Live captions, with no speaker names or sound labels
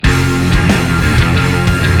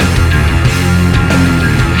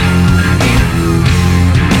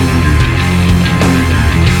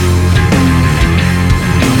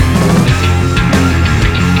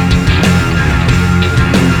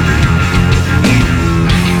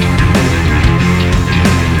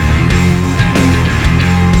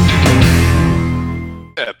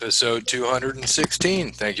episode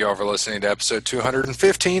 216. Thank you all for listening to episode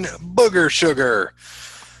 215, Booger Sugar.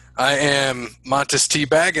 I am Montes T.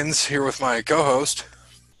 Baggins, here with my co-host,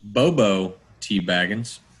 Bobo T.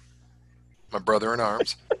 Baggins. My brother in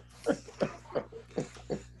arms.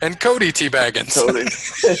 And Cody T. Baggins.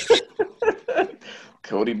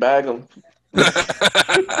 Cody Baggum.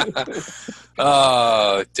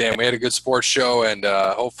 Damn, we had a good sports show, and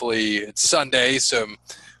hopefully it's Sunday, so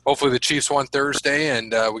hopefully the Chiefs won Thursday,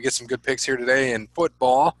 and we get some good picks here today in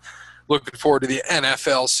football. Looking forward to the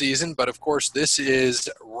NFL season, but of course this is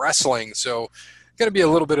wrestling, so going to be a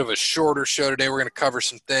little bit of a shorter show today. We're going to cover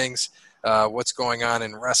some things, what's going on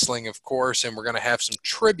in wrestling, of course, and we're going to have some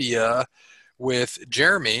trivia with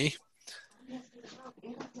Jeremy.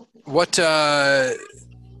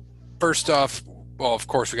 First off, well, of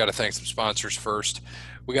course, we got to thank some sponsors first.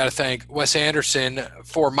 We got to thank Wes Anderson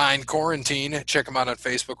for Mind Quarantine. Check him out on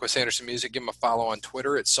Facebook, Wes Anderson Music. Give him a follow on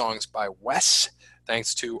Twitter. It's Songs by Wes.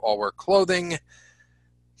 Thanks to All Wear Clothing,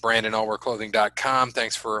 BrandonAllWearClothing.com.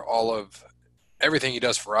 Thanks for all of everything he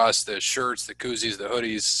does for us, the shirts, the koozies, the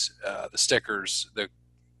hoodies, the stickers,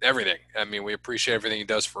 everything. I mean, we appreciate everything he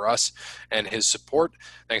does for us and his support.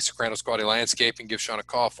 Thanks to Crandall's Quality Landscaping. Give Sean a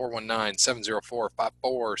call,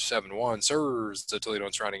 419-704-5471. Serves the Toledo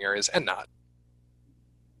and surrounding areas and not.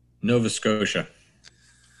 Nova Scotia.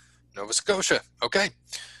 Okay.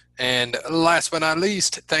 And last but not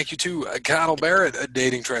least, thank you to Connell Barrett at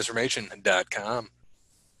datingtransformation.com.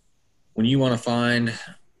 When you want to find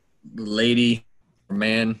the lady or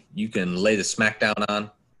man you can lay the smackdown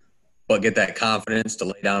on, but get that confidence to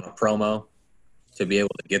lay down a promo to be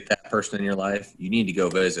able to get that person in your life, you need to go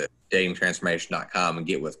visit datingtransformation.com and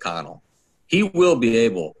get with Connell. He will be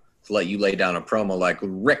able to let you lay down a promo like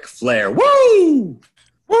Ric Flair. Woo!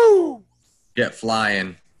 Woo! Jet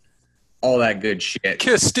flying. All that good shit.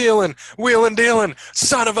 Kiss stealing, wheeling dealing,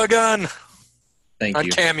 son of a gun. Thank on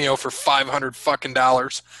you. Cameo for $500 fucking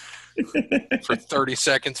dollars for 30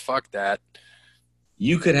 seconds. Fuck that.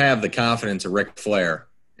 You could have the confidence of Ric Flair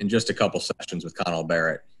in just a couple sessions with Connell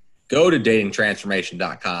Barrett. Go to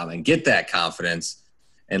datingtransformation.com and get that confidence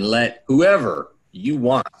and let whoever you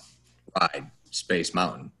want ride Space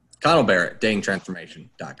Mountain. Connell Barrett,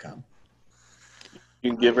 datingtransformation.com.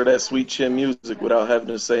 You can give her that sweet chin music without having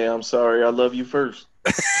to say, I'm sorry, I love you first.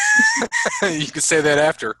 You can say that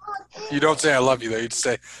after. You don't say I love you, though. You just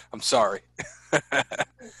say, I'm sorry.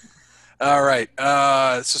 All right.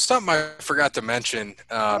 So something I forgot to mention,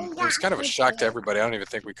 it was kind of a shock to everybody. I don't even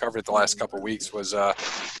think we covered it the last couple of weeks, was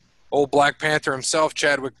old Black Panther himself,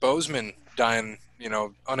 Chadwick Boseman, dying,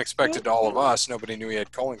 unexpected to all of us. Nobody knew he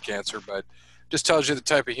had colon cancer, but just tells you the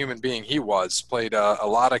type of human being he was. Played a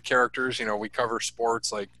lot of characters. We cover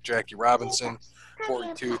sports like Jackie Robinson,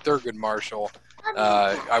 42, Thurgood Marshall.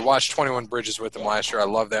 I watched 21 Bridges with him last year. I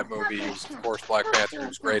love that movie. He was, of course, Black Panther. He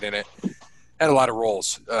was great in it. Had a lot of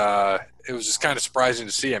roles. It was just kind of surprising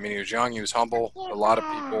to see. I mean, he was young. He was humble. A lot of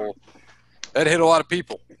people – that hit a lot of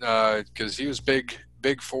people because he was big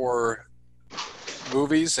for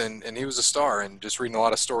movies, and he was a star, and just reading a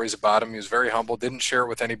lot of stories about him. He was very humble, didn't share it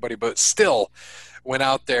with anybody, but still went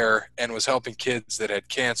out there and was helping kids that had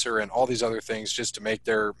cancer and all these other things just to make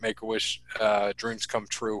their Make-A-Wish dreams come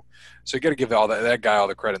true. So you got to give that guy all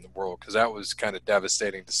the credit in the world, because that was kind of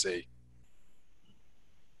devastating to see.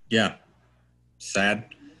 Yeah. Sad.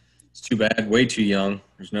 It's too bad. Way too young.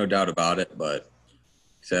 There's no doubt about it, but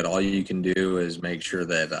said all you can do is make sure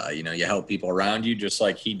that you help people around you, just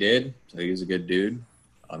like he did. So he was a good dude,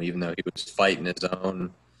 even though he was fighting his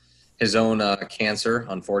own cancer,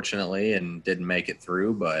 unfortunately, and didn't make it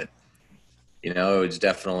through. But it was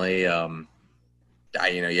definitely you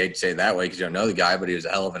hate to say it that way because you don't know the guy, but he was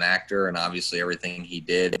a hell of an actor, and obviously everything he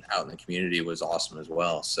did out in the community was awesome as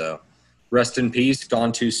well. So rest in peace.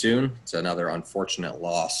 Gone too soon. It's another unfortunate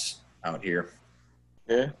loss out here.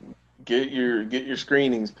 Yeah. Get your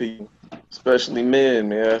screenings, people, especially men.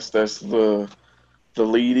 Yes, that's the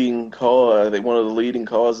leading cause. One of the leading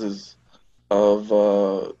causes of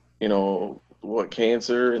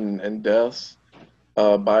cancer and deaths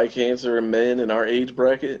by cancer in men in our age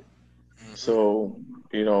bracket. So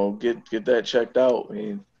get that checked out. I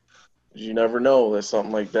mean, you never know that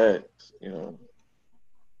something like that.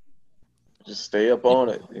 Just stay up on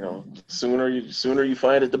it. Sooner you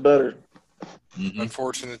find it, the better. Mm-hmm.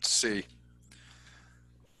 Unfortunate to see.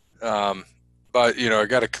 But, I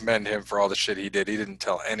got to commend him for all the shit he did. He didn't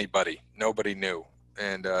tell anybody. Nobody knew.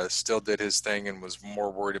 And still did his thing and was more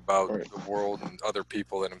worried about the world and other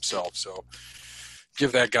people than himself. So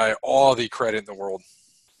give that guy all the credit in the world.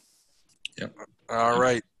 Yep. All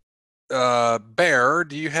right. Bear,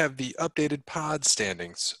 do you have the updated pod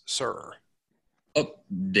standings, sir?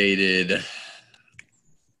 Updated.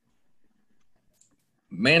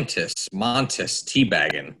 Montes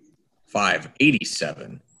teabagging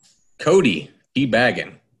 587. Cody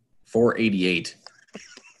teabagging 488.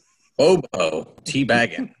 Bobo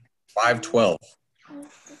teabagging 512.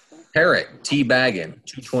 Parrot teabagging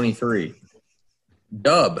 223.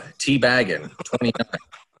 Dub teabagging 29.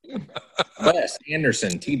 Wes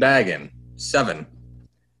Anderson teabagging 7.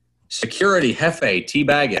 Security Hefe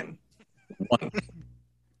teabagging 1.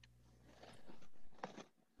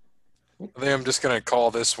 I think I'm just going to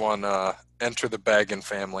call this one Enter the Baggin'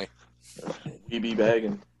 Family. We be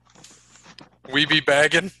bagging. We be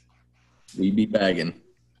bagging? We be bagging.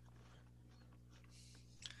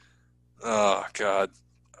 Oh, God.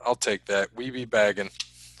 I'll take that. We be bagging.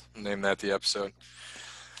 Name that the episode.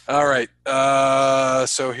 All right.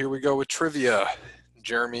 So here we go with trivia.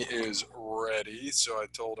 Jeremy is ready, so I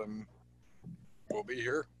told him we'll be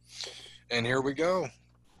here. And here we go.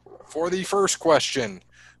 For the first question.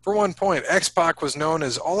 For 1 point, X-Pac was known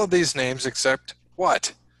as all of these names except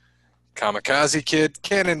what? Kamikaze Kid,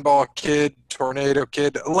 Cannonball Kid, Tornado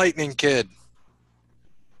Kid, Lightning Kid.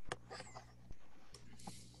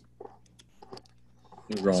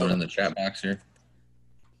 We're rolling in the chat box here.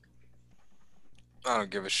 I don't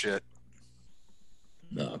give a shit.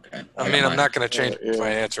 No, okay. I'm not going to change my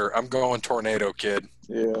answer. I'm going Tornado Kid.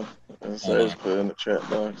 Yeah, that's what I just put in the chat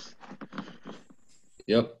box.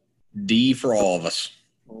 Yep. D for all of us.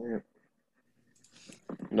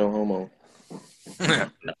 No homo.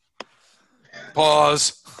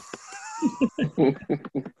 Pause.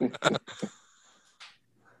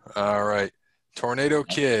 All right. Tornado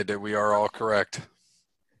Kid. We are all correct.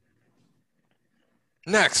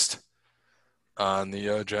 Next on the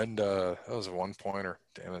agenda. That was a 1-pointer.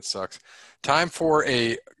 Damn, it sucks. Time for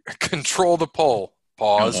a control the poll.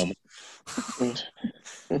 Pause.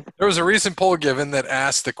 There was a recent poll given that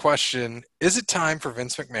asked the question, is it time for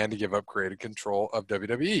Vince McMahon to give up creative control of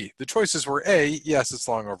WWE? The choices were A, yes, it's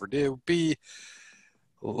long overdue. B,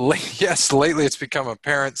 yes, lately it's become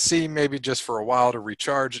apparent. C, maybe just for a while to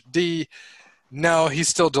recharge. D, no, he's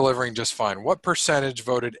still delivering just fine. What percentage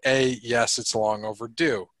voted A, yes, it's long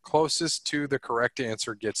overdue? Closest to the correct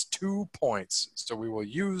answer gets 2 points. So we will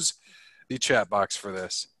use the chat box for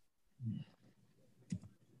this.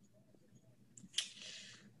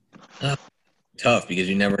 Tough because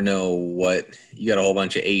you never know what you got. A whole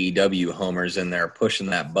bunch of AEW homers in there pushing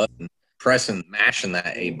that button, mashing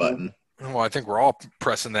that A button. Well, I think we're all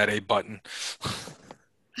pressing that A button.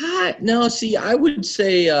 No, see, I would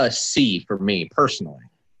say C for me personally.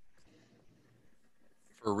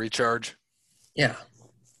 For recharge? Yeah,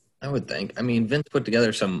 I would think. I mean, Vince put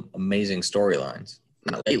together some amazing storylines.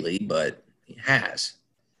 Not lately, but he has.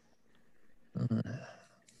 I got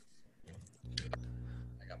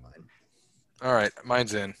mine. All right,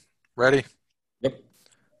 mine's in. Ready? Yep.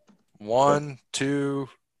 1, 2,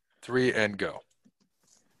 3, and go.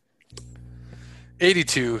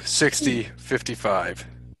 82, 60, 55.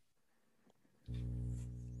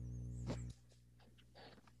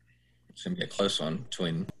 It's going to be a close one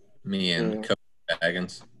between me and Cody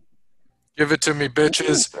Baggins. Give it to me,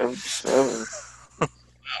 bitches. 7.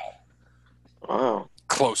 Wow.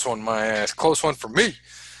 Close one, my ass. Close one for me.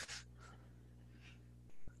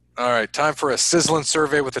 All right, time for a sizzling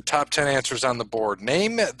survey with the top 10 answers on the board.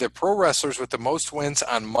 Name the pro wrestlers with the most wins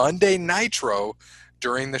on Monday Nitro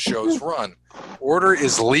during the show's run. Order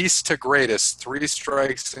is least to greatest. 3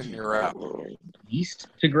 strikes and you're out. Least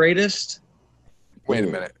to greatest? Wait a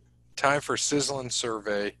minute. Time for sizzling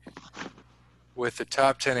survey with the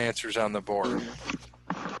top 10 answers on the board.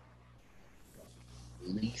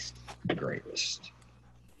 Least to greatest.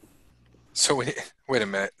 So wait a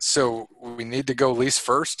minute. So we need to go least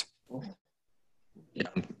first? Yeah,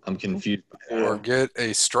 I'm confused. Or get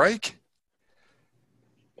a strike?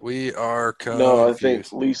 We are confused. No, I think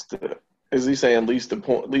least. Is he saying least the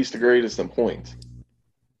greatest in points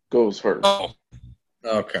goes first? Oh,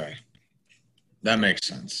 Okay, that makes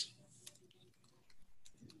sense.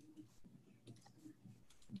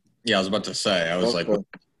 Yeah, I was about to say. I was like, all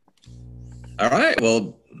right.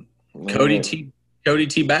 Well, Cody T.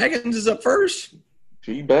 Baggins is up first.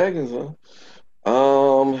 T. Baggins,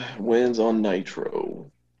 huh? Wins on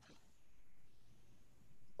Nitro.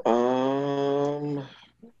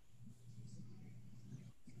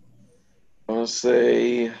 I'll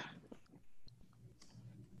say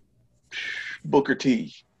Booker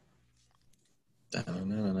T.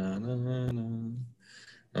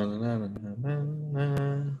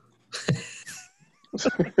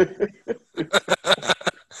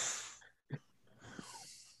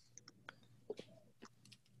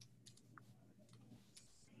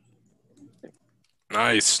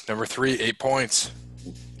 Nice. Number 3, 8 points.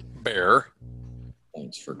 Bear.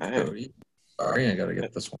 Points for Hey. Cody. Sorry, I gotta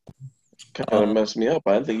get this one. Kind of messed me up.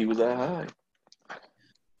 I didn't think he was that high.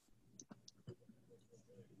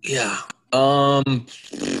 Yeah.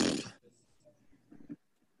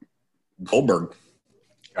 Goldberg.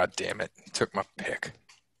 God damn it. Took my pick.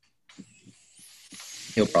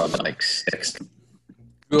 He'll probably be like 6.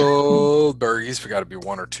 Goldberg. He's got to be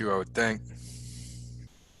 1 or 2, I would think.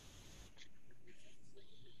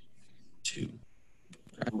 2.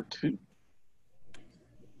 Number 2.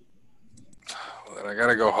 Well, then I got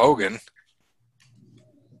to go Hogan.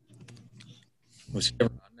 Was he ever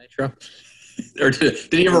on Nitro? Or did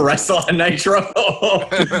he ever wrestle on Nitro?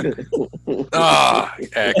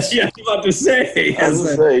 X. Yeah, I was about to say. I was going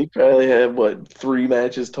to say, he probably had, 3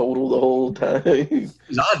 matches total the whole time. He's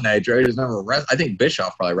on Nitro. He just never wrestled. I think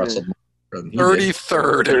Bischoff probably wrestled more than he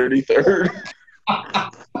 33rd.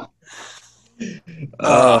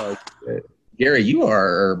 33rd. Gary, you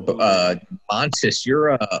are Montes.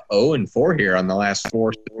 You're 0-4 here on the last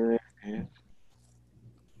 4. On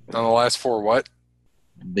the last 4 what?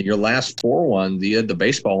 Your last 4 ones, the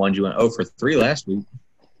baseball ones, you went 0-3 last week.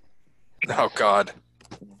 Oh, God.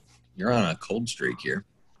 You're on a cold streak here.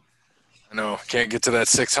 I know. Can't get to that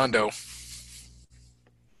 600.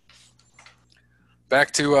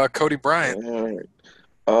 Back to Cody Bryant. All right.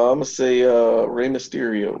 I'm going to say Rey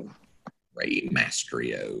Mysterio. Rey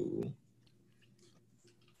Mysterio.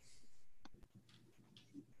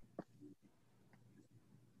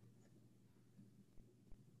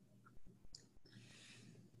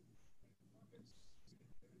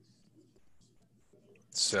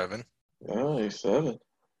 Seven. Nice, 7.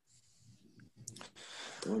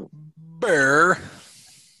 Bear.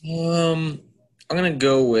 I'm gonna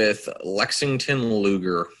go with Lexington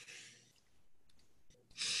Luger.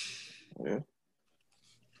 Yeah.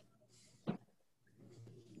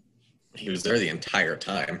 He was there the entire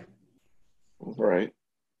time. Right.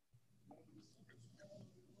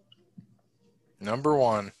 Number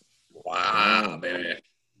 1. Wow, baby.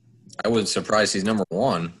 I was surprised he's number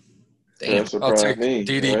 1. Damn. That I'll surprised take me.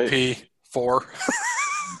 DDP Right? 4.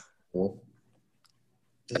 Cool.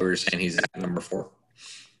 So we were saying he's at number 4.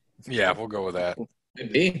 Yeah, we'll go with that.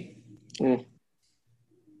 Could be. Yeah,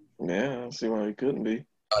 I don't see why he couldn't be.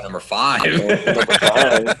 Number 5. Number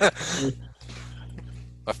 5.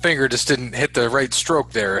 My finger just didn't hit the right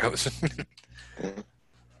stroke there. It was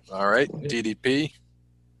all right, DDP.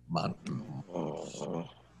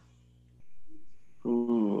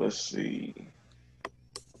 Let's see.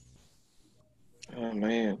 Oh,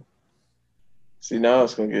 man. See, now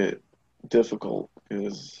it's going to get difficult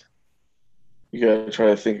because you got to try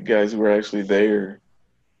to think of guys who were actually there.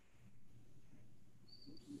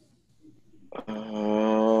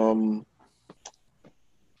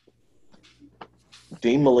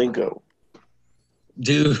 Dean Malenko.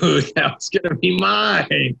 Dude, that was going to be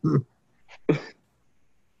mine.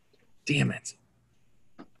 Damn it.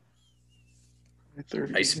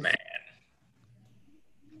 30. Nice man.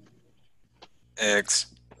 X.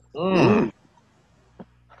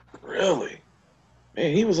 Really?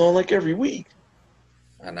 Man, he was on like every week.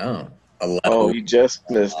 I know. 11. Oh, he just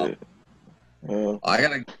missed it.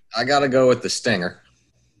 I gotta go with the Stinger.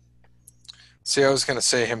 See, I was going to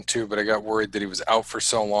say him too, but I got worried that he was out for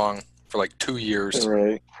so long, for like 2 years.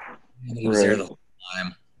 Right. He was there the whole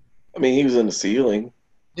time. I mean, he was in the ceiling.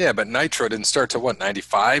 Yeah, but Nitro didn't start till what,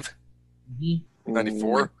 95?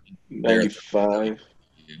 94? 95.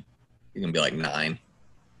 He's gonna be like 9.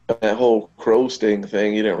 That whole Crow Sting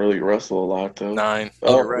thing, he didn't really wrestle a lot, though. 9.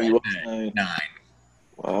 Oh, You're right. he was 9. 9.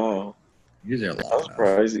 Wow. He was there I'm long enough.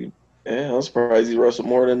 surprised he. Yeah, I'm surprised he wrestled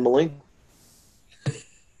more than Malenko.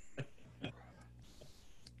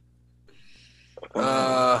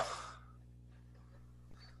 I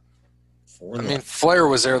mean, Flair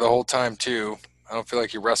was there the whole time too. I don't feel like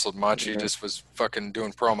he wrestled much. He just was fucking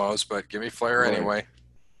doing promos, but give me Flair Right. anyway.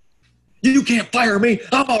 You can't fire me.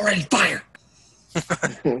 I'm already fired.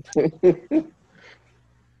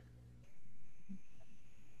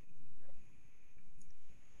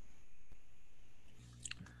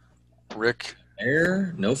 Rick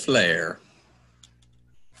Flair, no Flair.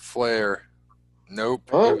 Flair. Nope.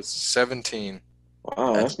 He What? was 17.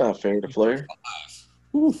 Wow, that's not fair to Flair.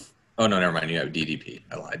 Oof. Oh no, never mind. You have DDP.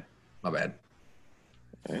 I lied. My bad.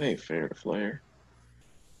 That ain't fair to Flair.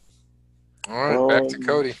 All right, back to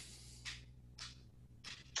Cody.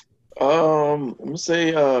 I'm gonna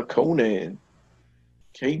say Conan.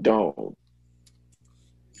 K-Dog.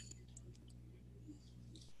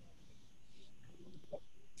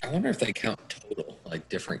 I wonder if they count total, like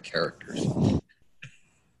different characters.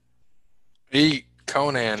 Beat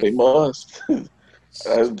Conan. They must.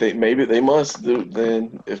 Maybe they must do.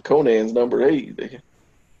 Then if Conan's number 8,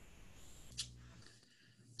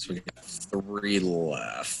 So we got 3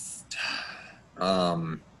 left.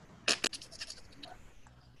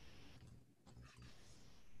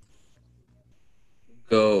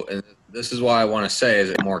 Go, and this is why I want to say, is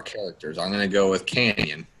it more characters? I'm going to go with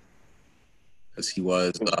Canyon because he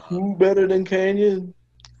was who better than Canyon?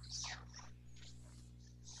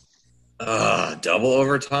 double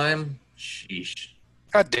overtime. Sheesh.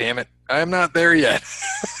 God damn it! I am not there yet.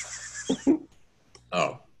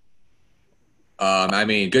 Oh. I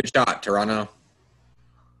mean, good shot, Toronto.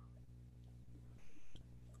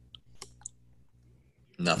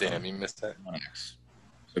 Nothing. Damn, you missed that. 1X.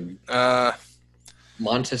 So,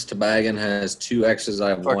 Montes Tobagan has 2 X's. I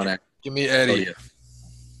have 1 X. Give me Eddie.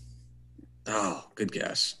 Oh, good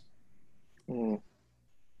guess. Hmm.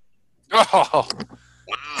 Oh,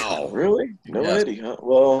 Wow. Really? No Yes. Eddie, huh?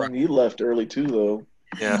 Well, he left early too, though.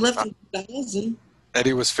 yeah. He left in 2000.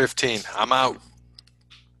 Eddie was 15. I'm out.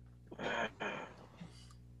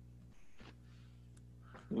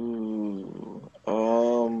 Ooh.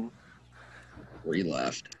 3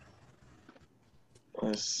 left.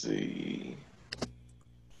 Let's see.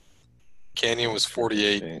 Canyon was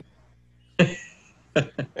 48.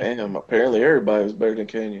 Damn, apparently everybody was better than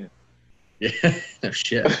Canyon. Yeah, no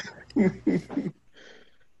shit.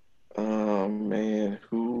 Oh man,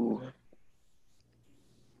 who?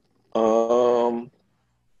 Oh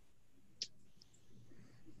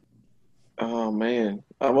man,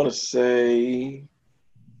 I want to say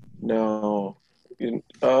no.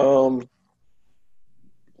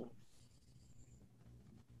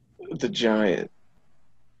 The Giant.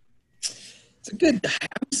 It's a good. I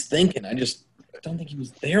was thinking. I don't think he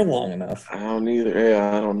was there long enough. I don't either.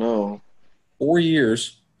 Yeah, I don't know. 4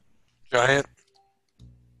 years. Giant.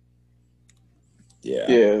 Yeah.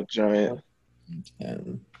 Yeah, Giant.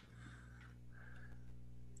 And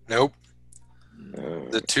Nope. Uh,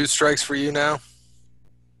 The 2 strikes for you now.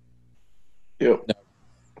 yep.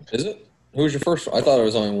 is it? Who was your first one? I thought it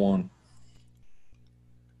was only 1.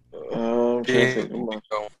 I'm trying to think.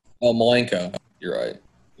 Oh, Malenko. You're right.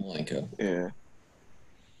 Malenko. Yeah.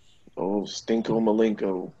 Oh, Stinko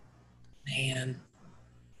Malenko. Man.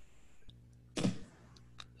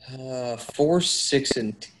 4, 6,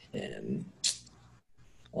 and 10.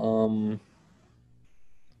 God,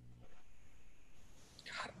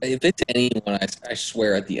 if it's anyone, I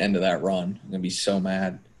swear at the end of that run, I'm gonna be so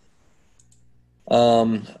mad.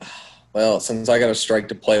 Well, since I got a strike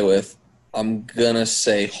to play with, I'm gonna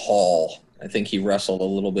say Hall. I think he wrestled a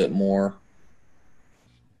little bit more.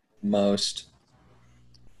 Most.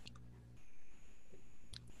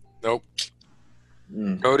 Nope.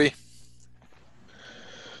 Mm. Cody.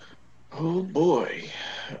 Oh boy.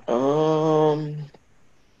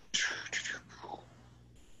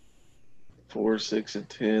 4, 6, and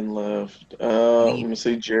 10 left. I'm gonna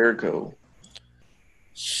say Jericho.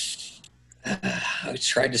 I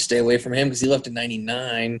tried to stay away from him because he left in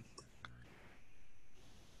 99.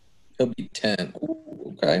 He'll be 10.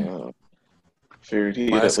 Ooh, okay. Figured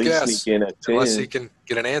he'd Last at least guess. sneak in at 10. Unless he can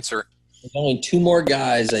get an answer. There's only 2 more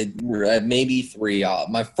guys. Maybe 3.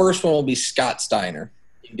 My first one will be Scott Steiner.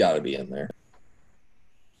 You got to be in there.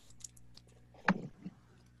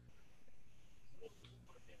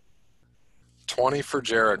 $20 for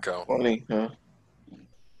Jericho. 20, huh?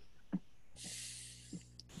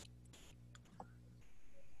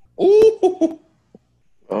 Ooh.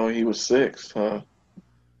 Oh, he was 6, huh?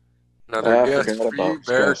 Another I guess forgot for you, about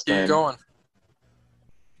Bear. Scott Keep Steiner. going.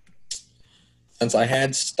 Since I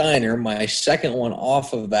had Steiner, my second one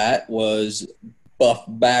off of that was Buff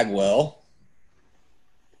Bagwell.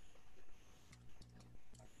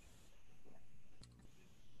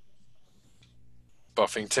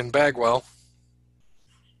 Buffington Bagwell.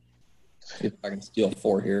 See if I can steal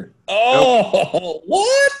 4 here. Oh,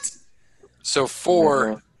 what? So 4,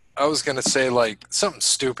 Uh-huh. I was going to say like something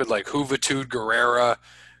stupid like Juventud Guerrera,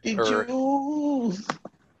 Or-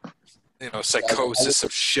 psychosis, some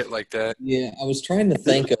shit like that. Yeah, I was trying to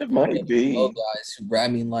think of It might be. guys who, I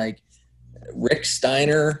mean, like Rick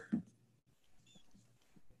Steiner.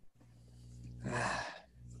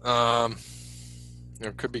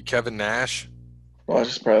 There could be Kevin Nash. Well, it's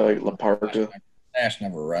just probably like Laparca. Nash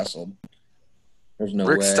never wrestled. There's no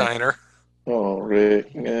Rick way. Steiner. Oh, Rick.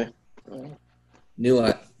 Yeah. Knew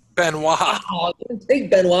I. Benoit. Oh, I didn't take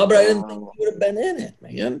Benoit, but I didn't think he would have been in it,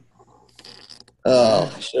 man.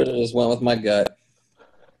 Oh, should have just went with my gut.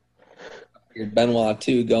 Figured Benoit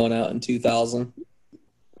 2 going out in 2000.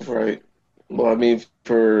 Right. Well, I mean,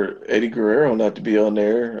 for Eddie Guerrero not to be on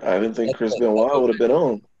there, I didn't think Chris Benoit would have been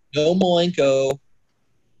on. No Malenko.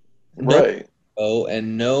 No. Right.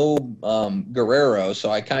 and no Guerrero, so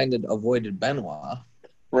I kind of avoided Benoit.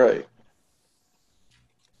 Right.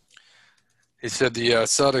 He said the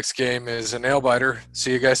Celtics game is a nail biter.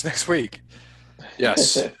 See you guys next week.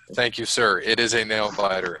 Yes, thank you, sir. It is a nail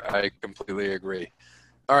biter. I completely agree.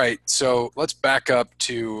 All right, so let's back up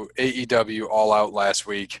to AEW All Out last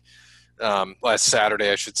week, last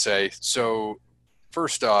Saturday, I should say. So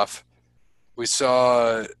first off, we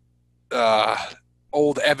saw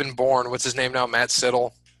old Evan Bourne. What's his name now? Matt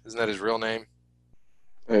Siddle. Isn't that his real name?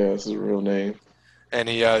 Yeah, that's his real name. And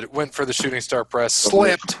he went for the shooting star press,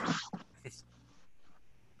 slipped,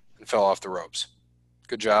 and fell off the ropes.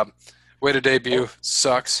 Good job. Way to debut.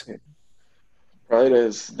 Sucks. Right,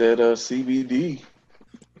 as that CBD.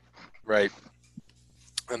 Right.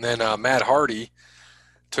 And then Matt Hardy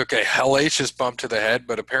took a hellacious bump to the head,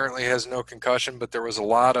 but apparently has no concussion. But there was a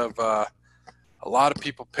lot of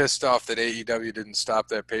people pissed off that AEW didn't stop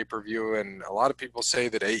that pay-per-view, and a lot of people say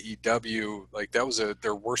that AEW, like, that was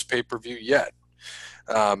their worst pay-per-view yet.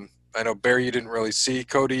 I know, Barry, you didn't really see.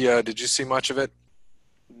 Cody, did you see much of it?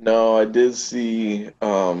 No, I did see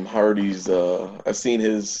Hardy's. I seen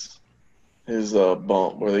his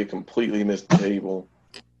bump where they completely missed the table.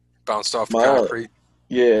 Bounced off the My concrete.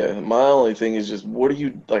 Yeah, my only thing is just what do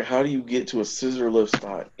you like? How do you get to a scissor lift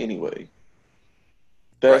spot anyway?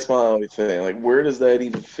 That's Right. my only thing. Like, where does that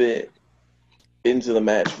even fit into the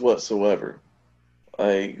match whatsoever?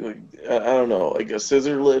 I don't know. Like a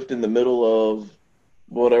scissor lift in the middle of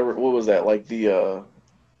whatever. What was that? Like the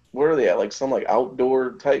where are they at? Like some like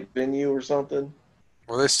outdoor type venue or something?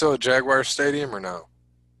 Were they still at Jaguar Stadium or no?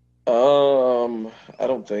 I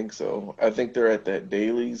don't think so. I think they're at that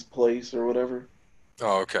Daly's place or whatever.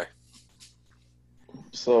 Oh, okay.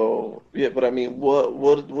 So yeah, but I mean,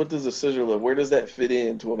 what does a scissor lift? Where does that fit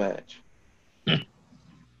into a match?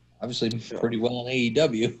 Obviously, Yeah. pretty well in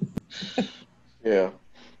AEW. Yeah.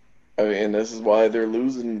 I mean, and this is why they're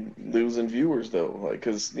losing viewers though, like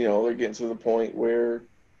because they're getting to the point where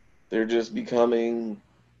they're just becoming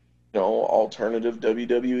alternative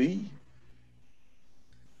WWE.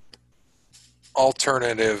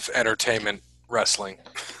 Alternative entertainment wrestling.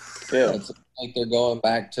 Yeah, It's like they're going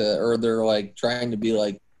back to, or they're like trying to be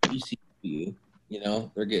like ECW.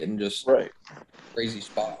 They're getting just right. crazy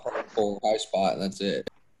spot, hardcore, high spot, and that's it.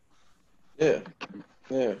 Yeah,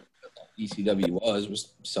 yeah, ECW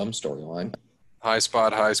was some storyline. High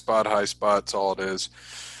spot, high spot, high spot. That's all it is.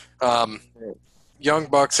 right. Young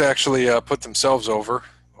Bucks actually put themselves over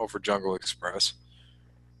Jungle Express.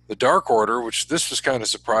 The Dark Order, which this was kind of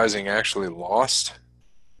surprising, actually lost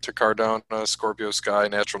to Cardona, Scorpio Sky,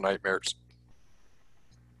 Natural Nightmares.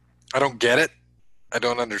 I don't get it. I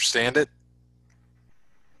don't understand it.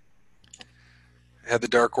 Had the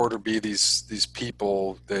Dark Order be these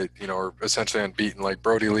people that are essentially unbeaten, like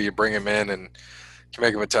Brody Lee, you bring him in and you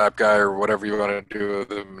make him a top guy or whatever you want to do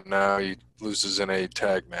with him. And now he loses in a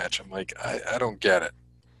tag match. I'm like, I don't get it.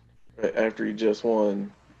 Right after he just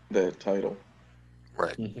won that title.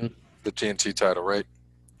 Right, Mm-hmm. the TNT title, right?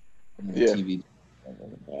 Yeah. TV.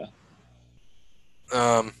 Yeah.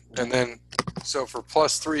 And then, so for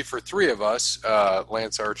 +3 for three of us,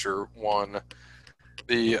 Lance Archer won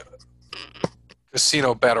the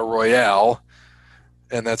Casino Battle Royale,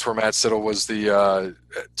 and that's where Matt Siddle was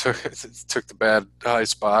took the bad high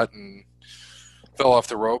spot and fell off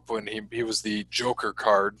the rope when he was the Joker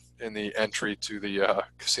card in the entry to the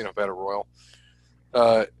Casino Battle Royal.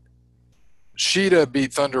 Sheeta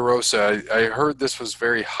beat Thunder Rosa. I heard this was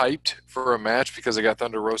very hyped for a match because they got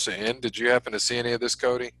Thunder Rosa in. Did you happen to see any of this,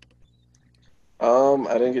 Cody? I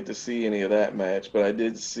didn't get to see any of that match, but I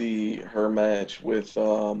did see her match with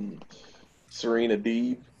Serena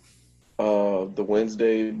Deeb the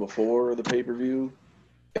Wednesday before the pay-per-view,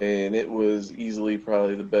 and it was easily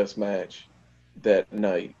probably the best match that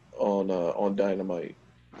night on Dynamite.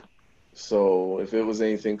 So if it was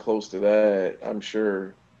anything close to that, I'm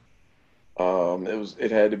sure it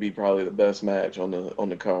had to be probably the best match on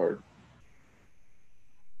the card.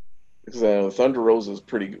 Because Thunder Rosa is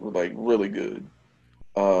pretty really good.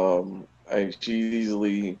 She's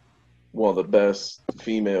easily one of the best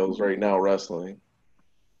females right now wrestling,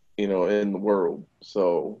 in the world.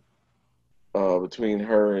 So between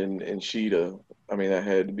her and Sheeta, I mean that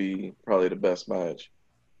had to be probably the best match.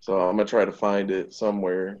 So I'm gonna try to find it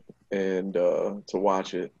somewhere and to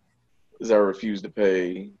watch it, because I refuse to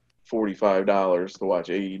pay $45 to watch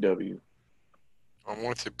AEW. I'm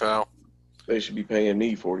with you, pal. They should be paying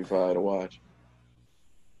me $45 to watch.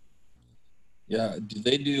 Yeah. Do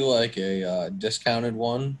they do like a discounted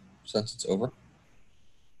one since it's over?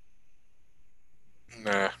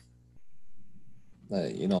 Nah.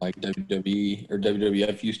 like WWE or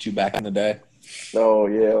WWF used to back in the day. Oh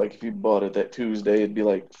yeah, like if you bought it that Tuesday, it'd be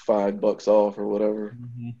like $5 off or whatever.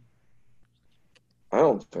 Mm-hmm. I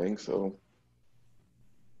don't think so.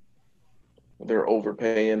 They're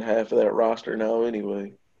overpaying half of that roster now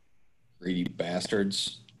anyway. Greedy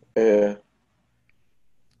bastards. Yeah.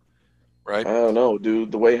 Right. I don't know,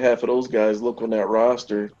 dude. The way half of those guys look on that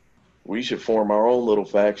roster, we should form our own little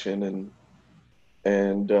faction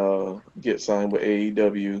and get signed with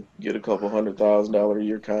AEW, get a couple $100,000 a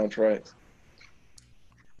year contracts.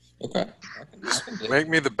 Okay. Make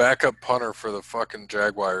me the backup punter for the fucking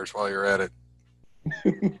Jaguars while you're at it.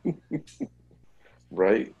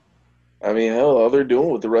 Right. I mean, hell, all they're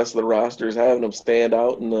doing with the rest of the roster is having them stand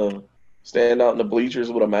out in the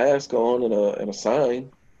bleachers with a mask on and a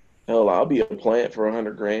sign. Hell, I'll be a plant for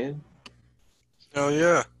 $100,000. Hell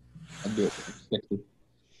yeah. I'd do it for 60.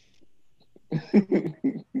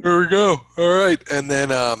 There we go. All right. And then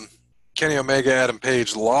Kenny Omega, Adam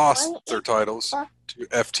Page lost their titles to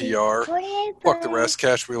FTR. Fuck the rest.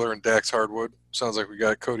 Cash Wheeler and Dax Hardwood. Sounds like we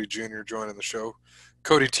got Cody Jr. joining the show.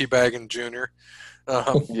 Cody Teabaggin Jr.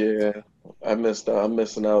 Yeah, I'm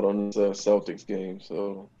missing out on the Celtics game.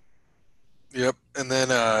 So. Yep. And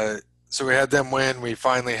then so we had them win. We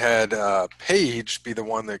finally had Page be the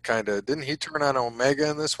one that kind of didn't he turn on Omega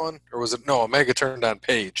in this one, or was it no? Omega turned on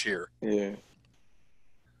Page here. Yeah.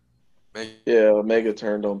 Yeah, Omega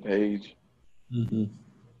turned on Page. Mm-hmm.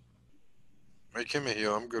 Make him a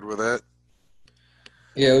heel. I'm good with that.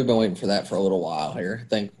 Yeah, we've been waiting for that for a little while here. I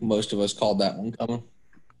think most of us called that one coming.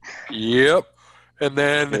 Yep. And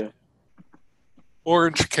then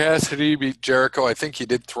Orange Cassidy beat Jericho. I think he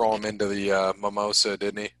did throw him into the mimosa,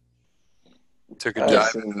 didn't he? Took a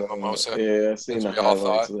dive into the mimosa. Yeah, I seen the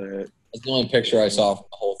highlights of that. That's the only picture I saw from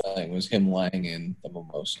the whole thing was him laying in the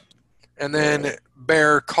mimosa. And then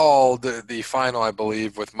Bear called the final, I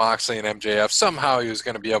believe, with Moxley and MJF. Somehow he was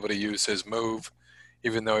going to be able to use his move,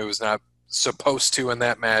 even though he was not supposed to in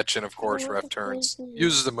that match. And, of course, ref turns,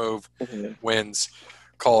 uses the move, wins,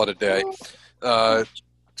 call it a day.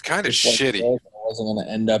 It's kind of shitty. It wasn't going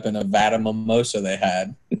to end up in a vat of mimosa they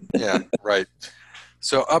had. Yeah, right.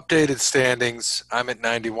 So updated standings, I'm at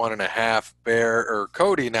 91.5.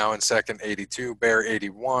 Cody now in second, 82. Bear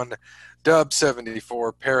 81. Dub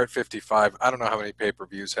 74. Parrot 55. I don't know how many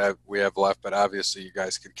pay-per-views we have left, but obviously you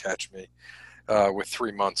guys could catch me with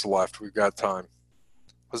 3 months left. We've got time.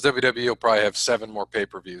 Because WWE will probably have 7 more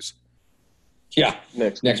pay-per-views. Yeah,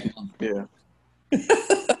 next month. Yeah.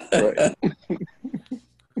 Right.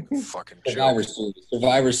 Fucking Survivor Series.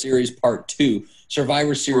 Survivor Series Part 2.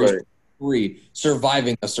 Survivor Series 3.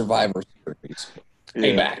 Surviving the Survivor Series.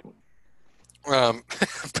 Payback.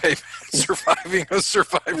 Surviving a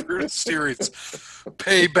Survivor Series.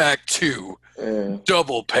 Payback 2.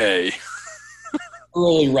 Double pay.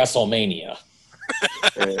 Early WrestleMania.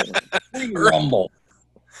 Pre-Rumble.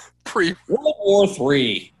 World War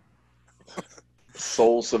 3.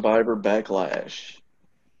 Soul Survivor Backlash.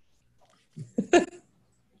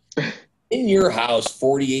 In your house,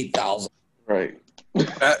 48,000. Right.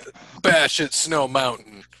 Bash at Snow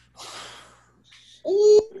Mountain.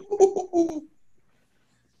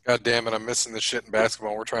 God damn it, I'm missing this shit in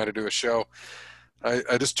basketball. We're trying to do a show.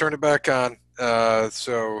 I just turned it back on.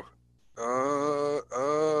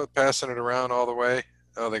 Passing it around all the way.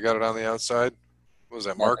 Oh, they got it on the outside. What was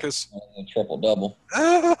that, Marcus? Triple-double.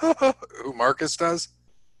 Who Marcus does?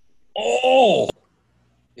 Oh!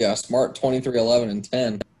 Yeah, Smart 23, 11, and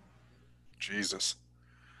 10. Jesus.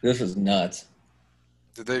 This is nuts.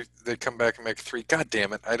 Did they come back and make 3? God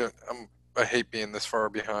damn it. I hate being this far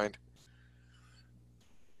behind.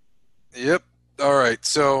 Yep. All right.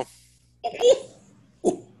 So I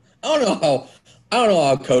don't know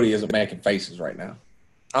how Cody isn't making faces right now.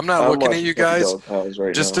 I'm not looking at you guys.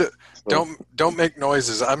 Right just now, don't make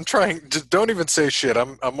noises. I'm trying. Just don't even say shit.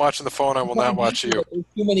 I'm watching the phone. I will not watch you. There's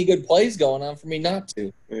too many good plays going on for me not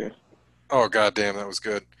to. Yeah. Oh god damn, that was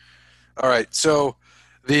good. All right. So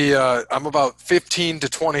I'm about 15 to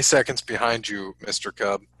 20 seconds behind you, Mr.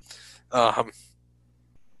 Cub.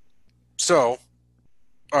 So,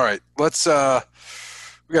 all right, let's. We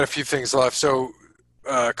got a few things left. So,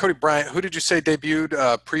 Cody Bryant, who did you say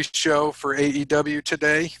debuted pre-show for AEW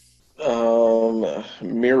today?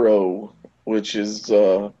 Miro, which is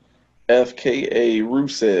FKA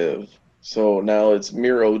Rusev. So now it's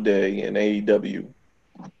Miro Day in AEW.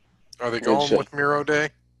 Are they going with Miro Day?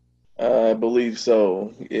 I believe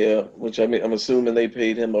so. Yeah, which I'm assuming they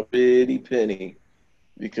paid him a pretty penny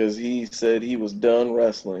because he said he was done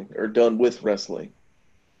with wrestling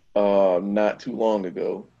not too long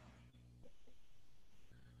ago.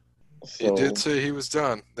 He did So, say he was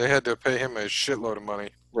done. They had to pay him a shitload of money.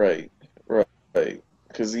 right, right.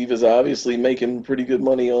 Because he was obviously making pretty good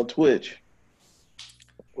money on Twitch,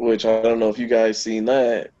 which I don't know if you guys seen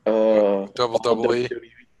that. What, double All double E? WWE,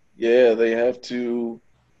 yeah, they have to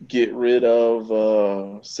get rid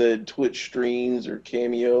of said Twitch streams or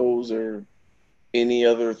cameos or any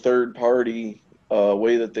other third party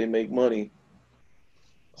way that they make money.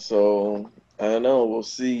 So I don't know. We'll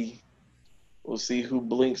see. We'll see who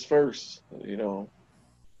blinks first. I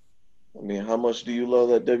mean, how much do you love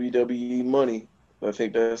that WWE money? I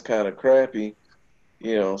think that's kind of crappy.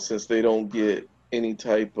 Since they don't get any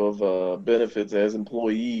type of benefits as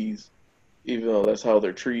employees, even though that's how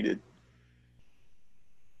they're treated.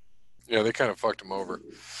 Yeah, they kind of fucked him over.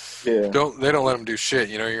 Yeah, They don't let him do shit.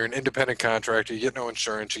 You know, you're an independent contractor. You get no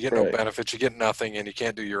insurance. You get no right. benefits. You get nothing, and you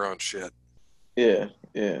can't do your own shit. Yeah,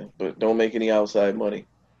 yeah. But don't make any outside money.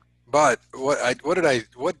 But what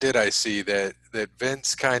did I see that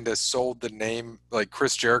Vince kind of sold the name, like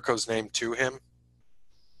Chris Jericho's name, to him?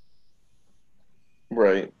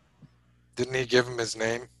 Right. Didn't he give him his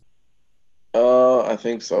name? I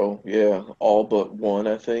think so. Yeah, all but one,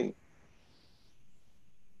 I think.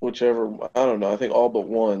 Whichever, I don't know. I think all but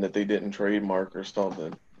one that they didn't trademark or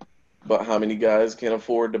something. But how many guys can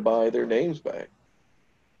afford to buy their names back?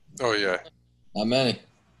 Oh yeah, Not many.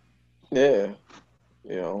 Yeah,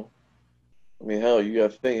 you know. I mean, hell, you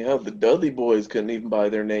got to think, hell, the Dudley Boys couldn't even buy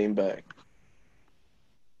their name back.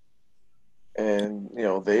 And,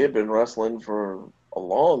 they had been wrestling for a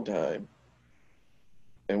long time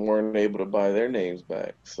and weren't able to buy their names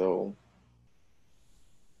back. So,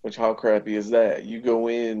 which, how crappy is that? You go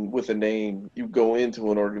in with a name, you go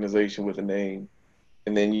into an organization with a name,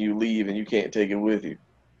 and then you leave and you can't take it with you.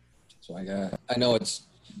 So I know it's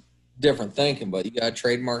different thinking, but you got to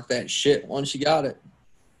trademark that shit once you got it.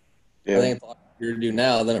 Yeah. I think it's a lot easier to do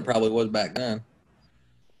now than it probably was back then.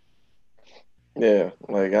 Yeah.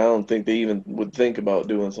 Like, I don't think they even would think about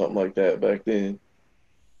doing something like that back then.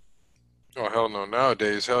 oh hell no.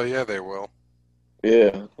 Nowadays, hell yeah, they will.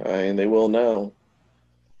 Yeah. And they will now.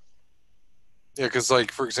 Yeah, because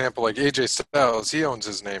like for example, like AJ Styles, he owns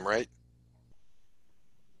his name, right?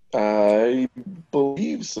 I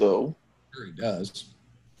believe so. Sure he does.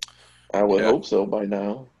 I would Yeah. hope so by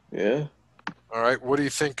now. Yeah. All right. What do you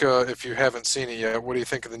think? If you haven't seen it yet, what do you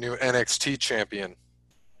think of the new NXT champion?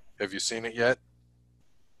 Have you seen it yet?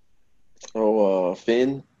 Oh,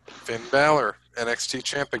 Finn. Finn Balor, NXT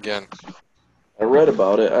champ again. I read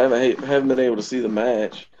about it. I haven't been able to see the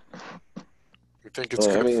match. You think it's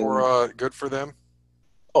But I mean, good for them?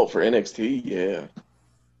 oh, for NXT, yeah.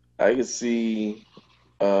 I could see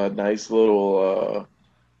a nice little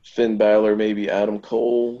Finn Balor, maybe Adam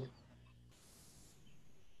Cole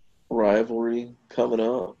rivalry coming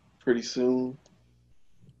up pretty soon.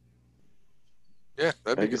 Yeah,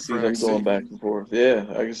 that'd I be could good see for them going NXT. back and forth. Yeah,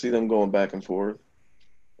 I could see them going back and forth.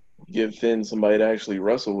 Give Finn somebody to actually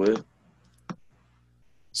wrestle with.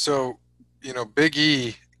 So, Big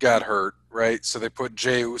E got hurt, right? So they put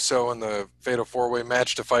Jey Uso in the Fatal 4-Way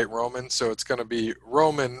match to fight Roman. So it's going to be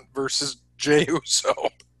Roman versus Jey Uso.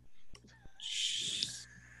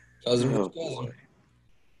 Cousin Oh versus boy.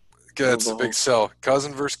 cousin. That's the big sell.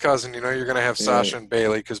 Cousin versus cousin. You're going to have Yeah, Sasha and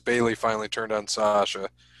Bailey because Bailey finally turned on Sasha.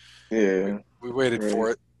 We, yeah, we waited right. for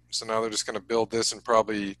it. So now they're just going to build this and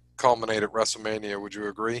probably culminate at WrestleMania. Would you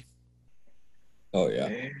agree? Oh yeah.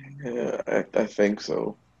 Yeah, I think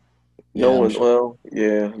so. Yeah, I'm Knowing, sure. well,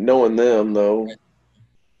 yeah, knowing them though.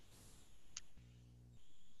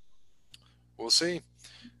 We'll see.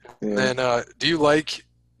 And Yeah. then, do you like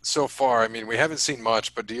so far? I mean, we haven't seen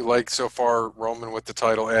much, but do you like so far Roman with the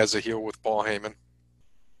title as a heel with Paul Heyman?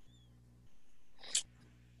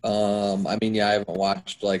 I mean, yeah, I haven't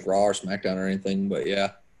watched like Raw or SmackDown or anything, but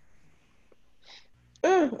yeah.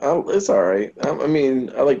 It's all right. I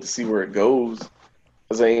mean, I like to see where it goes.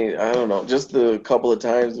 'Cause I don't know. Just the couple of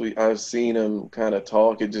times I've seen him kind of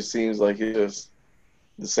talk, it just seems like it's just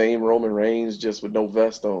the same Roman Reigns, just with no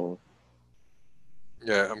vest on.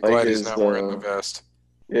 Yeah, I'm Like glad he's his, not wearing the vest.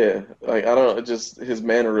 yeah, like I don't know, just his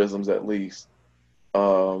mannerisms at least.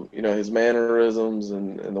 His mannerisms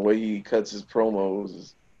and the way he cuts his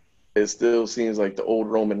promos, it still seems like the old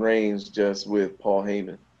Roman Reigns, just with Paul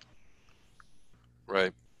Heyman.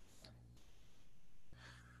 Right.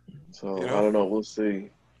 You So I know, don't know. We'll see.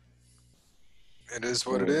 it is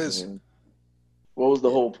what it is. And what was the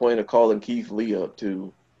Yeah. whole point of calling Keith Lee up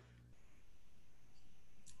to?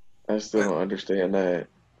 I still I, don't understand that.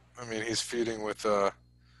 I mean, he's feuding with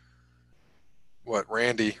what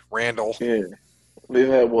Randy Randall. Yeah, they've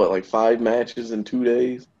had what, like 5 matches in 2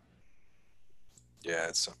 days. Yeah,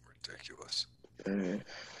 it's something ridiculous. Uh,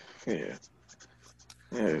 Yeah.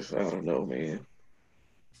 Yes, I don't know, man.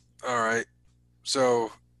 All right.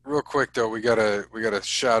 So real quick though, we gotta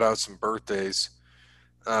shout out some birthdays.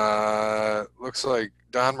 Looks like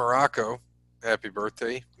Don Morocco, happy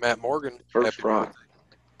birthday. Matt Morgan, First happy rock.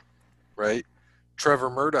 birthday. Right. Trevor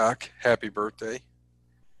Murdoch, happy birthday.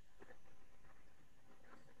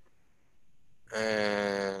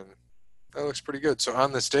 And that looks pretty good. So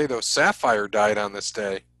on this day though, Sapphire died on this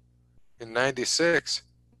day in '96.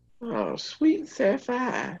 Oh, sweet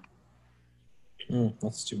sapphire.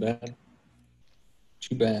 That's too bad.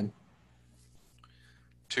 Too bad.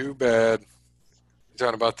 Too bad. You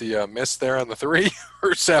talking about the miss there on the 3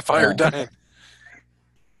 or Sapphire Yeah. dying?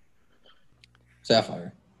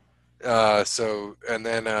 Sapphire. So and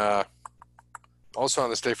then also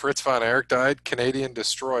on this day, Fritz von Erich died. Canadian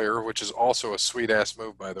Destroyer, which is also a sweet ass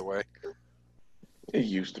move, by the way. It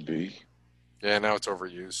used to be. Yeah, now it's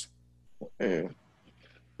overused. Yeah.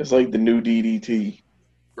 It's like the new DDT.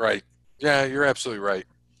 Right. Yeah, you're absolutely right.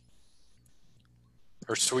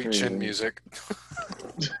 Or sweet Crazy. chin music.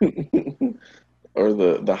 Or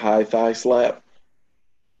the high thigh slap.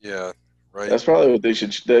 Yeah, right. That's probably what they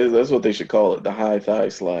should. That's what they should call it. The high thigh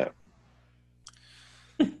slap.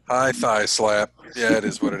 High thigh slap. Yeah, it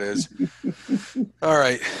is what it is. All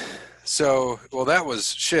right. So, well, that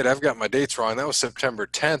was shit. I've got my dates wrong. That was September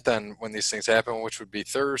 10th on when these things happen, which would be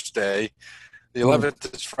Thursday. The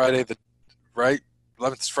 11th is Friday. Right?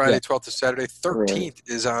 11th is Friday. Yeah. 12th is Saturday. 13th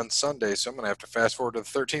is on Sunday. So I'm going to have to fast forward to the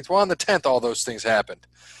 13th. Well, on the 10th, all those things happened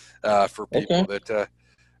for people that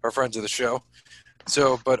are friends of the show.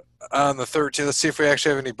 So, but on the 13th, let's see if we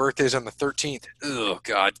actually have any birthdays on the 13th. Oh,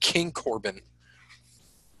 God. King Corbin.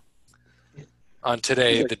 On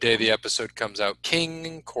today, the day the episode comes out.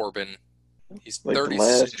 King Corbin. He's Like the 36.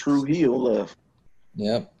 last true heel left.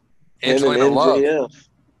 Yep. Angelina Him and Love. MJF.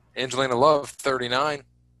 Angelina Love, 39.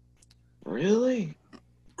 Really?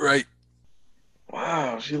 Right.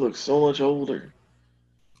 Wow, she looks so much older.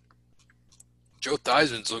 Joe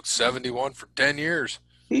Theismann's looked 71 for 10 years.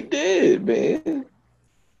 He did, man.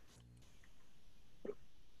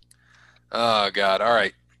 Oh, God. All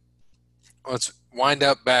right. Let's wind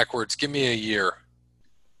up backwards. Give me a year.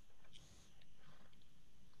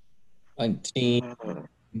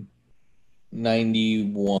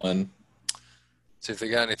 1991. See if they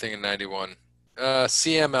got anything in 91.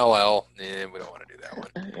 CMLL. We don't want to do that one.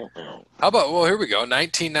 How about, well, here we go.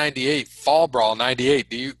 1998, Fall Brawl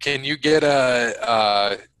 98. Can you get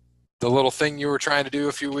the little thing you were trying to do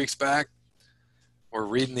a few weeks back? Or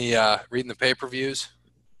reading the pay-per-views?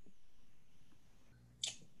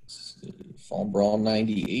 Fall Brawl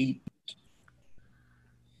 98.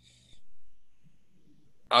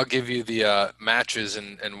 I'll give you the matches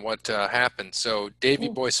and what happened. So Davey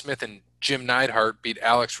Boy Smith and Jim Neidhart beat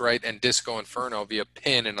Alex Wright and Disco Inferno via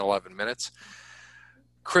pin in 11 minutes.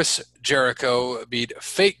 Chris Jericho beat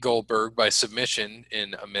Fake Goldberg by submission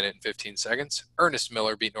in 1 minute and 15 seconds. Ernest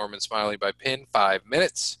Miller beat Norman Smiley by pin 5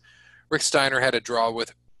 minutes. Rick Steiner had a draw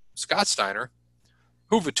with Scott Steiner.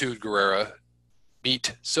 Juventud Guerrera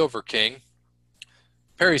beat Silver King.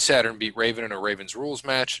 Perry Saturn beat Raven in a Ravens Rules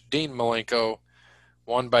match. Dean Malenko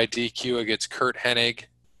won by DQ against Kurt Hennig.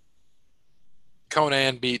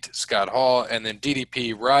 Conan beat Scott Hall. And then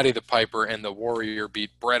DDP, Roddy the Piper, and the Warrior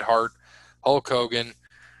beat Bret Hart, Hulk Hogan.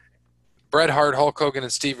 Bret Hart, Hulk Hogan,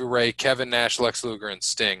 and Stevie Ray, Kevin Nash, Lex Luger, and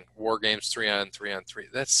Sting. War Games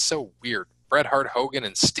 3-on-3-on-3. That's so weird. Bret Hart, Hogan,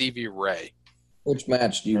 and Stevie Ray. Which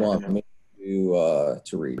match do you want me to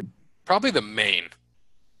read? Probably the main.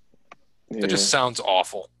 Yeah. That just sounds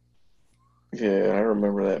awful. Yeah, I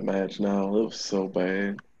remember that match now. It was so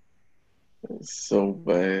bad. It was so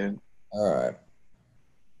bad. All right.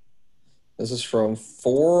 This is from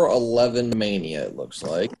 411 Mania, it looks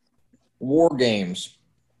like. War Games.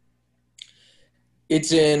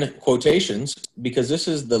 It's in quotations because this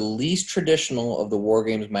is the least traditional of the War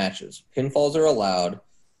Games matches. Pinfalls are allowed.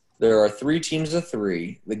 There are 3 teams of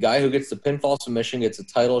 3. The guy who gets the pinfall submission gets a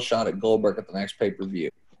title shot at Goldberg at the next pay-per-view.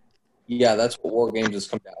 Yeah, that's what War Games has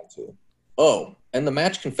come down to. Oh, and the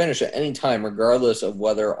match can finish at any time regardless of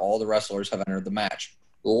whether all the wrestlers have entered the match.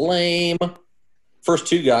 Lame. First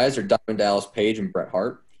 2 guys are Diamond Dallas Page and Bret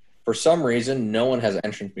Hart. For some reason, no one has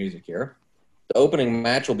entrance music here. The opening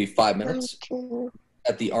match will be 5 minutes.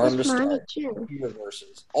 At the arm to start,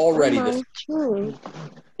 reverses. Already, this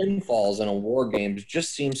pinfalls in a War Games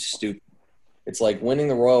just seems stupid. It's like winning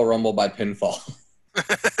the Royal Rumble by pinfall.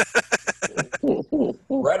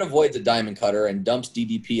 Bret avoids a diamond cutter and dumps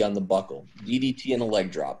DDP on the buckle. DDT and a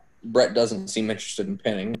leg drop. Bret doesn't seem interested in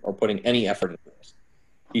pinning or putting any effort into this.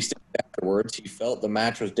 He stated afterwards he felt the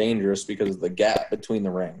match was dangerous because of the gap between the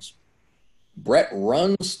rings. Brett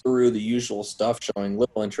runs through the usual stuff, showing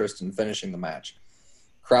little interest in finishing the match.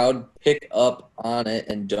 Crowd pick up on it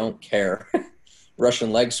and don't care.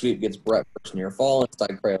 Russian leg sweep gets Brett first near fall.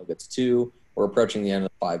 Inside cradle gets 2. We're approaching the end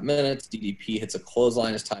of the 5 minutes. DDP hits a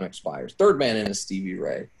clothesline as time expires. Third man in is Stevie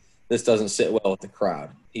Ray. This doesn't sit well with the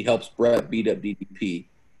crowd. He helps Brett beat up DDP.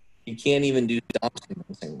 He can't even do stomps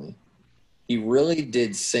convincingly. He really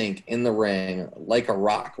did sink in the ring like a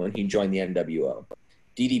rock when he joined the NWO.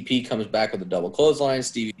 DDP comes back with a double clothesline.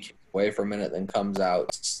 Stevie kicks away for a minute, then comes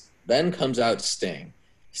out Sting.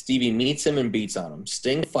 Stevie meets him and beats on him.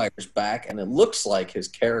 Sting fires back, and it looks like his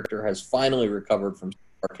character has finally recovered from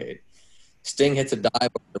Starrcade. Sting hits a dive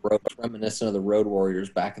over the ropes reminiscent of the Road Warriors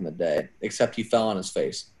back in the day, except he fell on his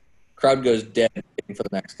face. Crowd goes dead waiting for the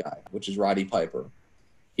next guy, which is Roddy Piper.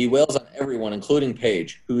 He wails on everyone, including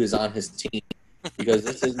Paige, who is on his team, because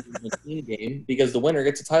this isn't even a team game, because the winner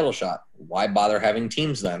gets a title shot. Why bother having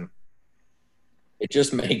teams then? It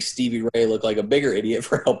just makes Stevie Ray look like a bigger idiot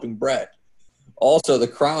for helping Brett. Also, the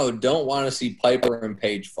crowd don't want to see Piper and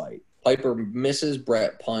Paige fight. Piper misses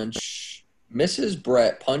Brett punch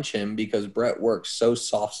him because Brett works so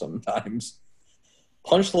soft sometimes.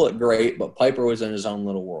 Punch looked great, but Piper was in his own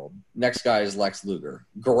little world. Next guy is Lex Luger.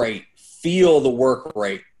 Great. Feel the work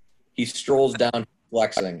rate. He strolls down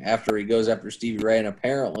flexing after he goes after Stevie Ray, and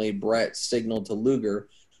apparently Brett signaled to Luger,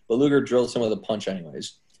 but Luger drills him with a punch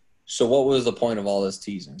anyways. So what was the point of all this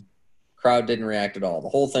teasing? Crowd didn't react at all. The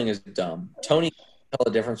whole thing is dumb. Tony can't tell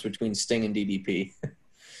the difference between Sting and DDP.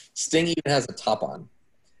 Sting even has a top on.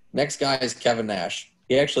 Next guy is Kevin Nash.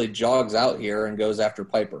 He actually jogs out here and goes after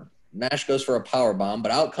Piper. Nash goes for a powerbomb,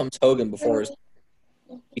 but out comes Hogan before his.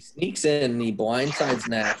 He sneaks in and he blindsides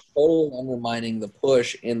Nash, totally undermining the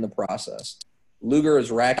push in the process. Luger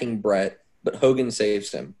is racking Brett, but Hogan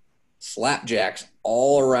saves him. Slapjacks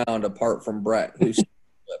all around apart from Brett, who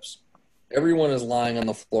flips. Everyone is lying on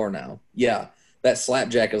the floor now. Yeah, that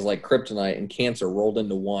slapjack is like kryptonite and cancer rolled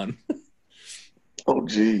into one. Oh,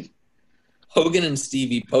 gee. Hogan and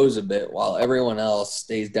Stevie pose a bit while everyone else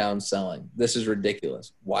stays down selling. This is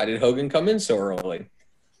ridiculous. Why did Hogan come in so early?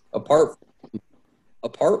 Apart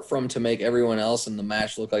from to make everyone else in the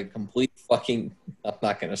match look like a complete fucking, I'm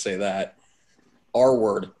not going to say that, R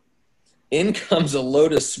word. In comes a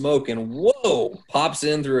load of smoke and whoa, pops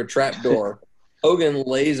in through a trap door. Hogan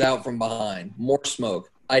lays out from behind. More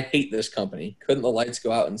smoke. I hate this company. Couldn't the lights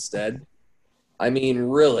go out instead? I mean,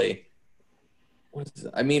 really.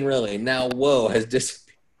 Now Woe has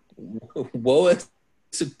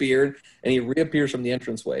disappeared, and he reappears from the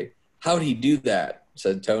entranceway. How'd he do that?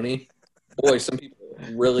 Said Tony. Boy, some people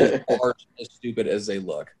really are as stupid as they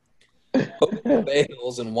look. Hogan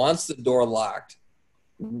bails and wants the door locked.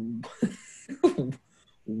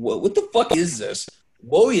 What the fuck is this?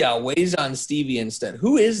 Woya weighs on Stevie instead.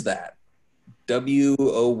 Who is that?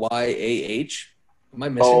 Woyah? Am I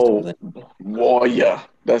missing something? Warrior.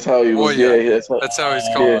 That's how he was. Woya. Yeah, That's how he's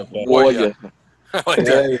called. Yeah, Warrior. I like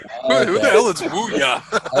that. Who the hell is Wooya?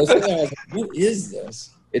 I was like, what is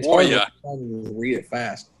this? It's hard Woya. to read it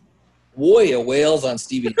fast. Woya wails on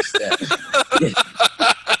Stevie instead.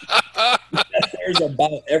 There's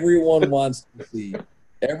about everyone wants to see.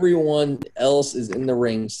 Everyone else is in the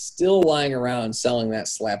ring, still lying around selling that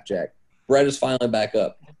slapjack. Brett is finally back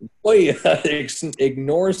up. Woya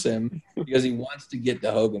ignores him because he wants to get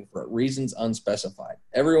to Hogan for reasons unspecified.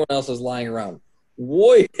 Everyone else is lying around.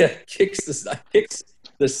 Woya kicks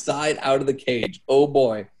the side out of the cage. Oh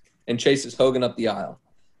boy, and chases Hogan up the aisle.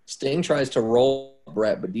 Sting tries to roll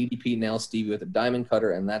Brett, but DDP nails Stevie with a diamond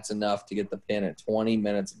cutter, and that's enough to get the pin at 20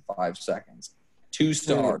 minutes and 5 seconds. 2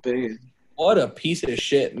 stars. What a piece of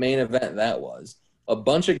shit main event that was. A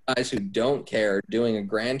bunch of guys who don't care doing a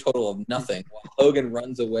grand total of nothing while Hogan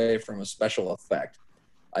runs away from a special effect.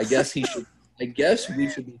 I guess we should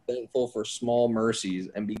be thankful for small mercies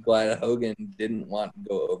and be glad Hogan didn't want to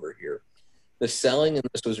go over here. The selling in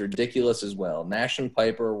this was ridiculous as well. Nash and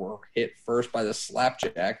Piper were hit first by the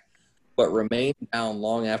slapjack, but remained down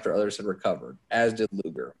long after others had recovered, as did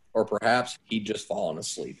Luger. Or perhaps he'd just fallen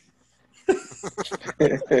asleep.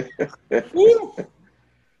 Woo!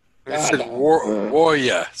 It said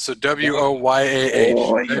Woya, so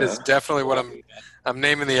Woyah. That is definitely what I'm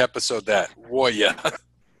naming the episode. That Woya.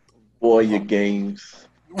 Warrior Games.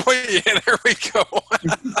 Woya, there we go.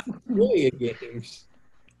 Woya Games.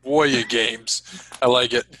 Woya Games. I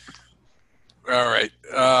like it. All right.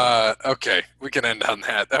 Okay, we can end on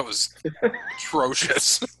that. That was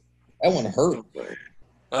atrocious. That one hurt.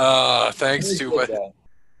 Thanks to Good,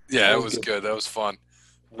 yeah, it was good. That was fun.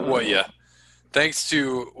 Woya. Thanks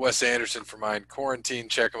to Wes Anderson for Mind Quarantine.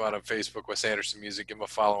 Check him out on Facebook, Wes Anderson Music. Give him a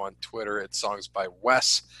follow on Twitter at Songs by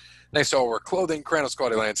Wes. Thanks to All Work Clothing, Crandall's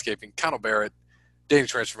Quality Landscaping, Connell Barrett,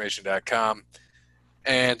 datingtransformation.com,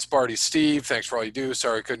 and Sparty Steve. Thanks for all you do.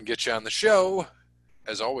 Sorry I couldn't get you on the show.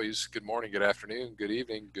 As always, good morning, good afternoon, good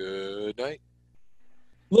evening, good night.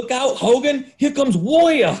 Look out, Hogan. Here comes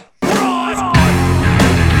Warrior.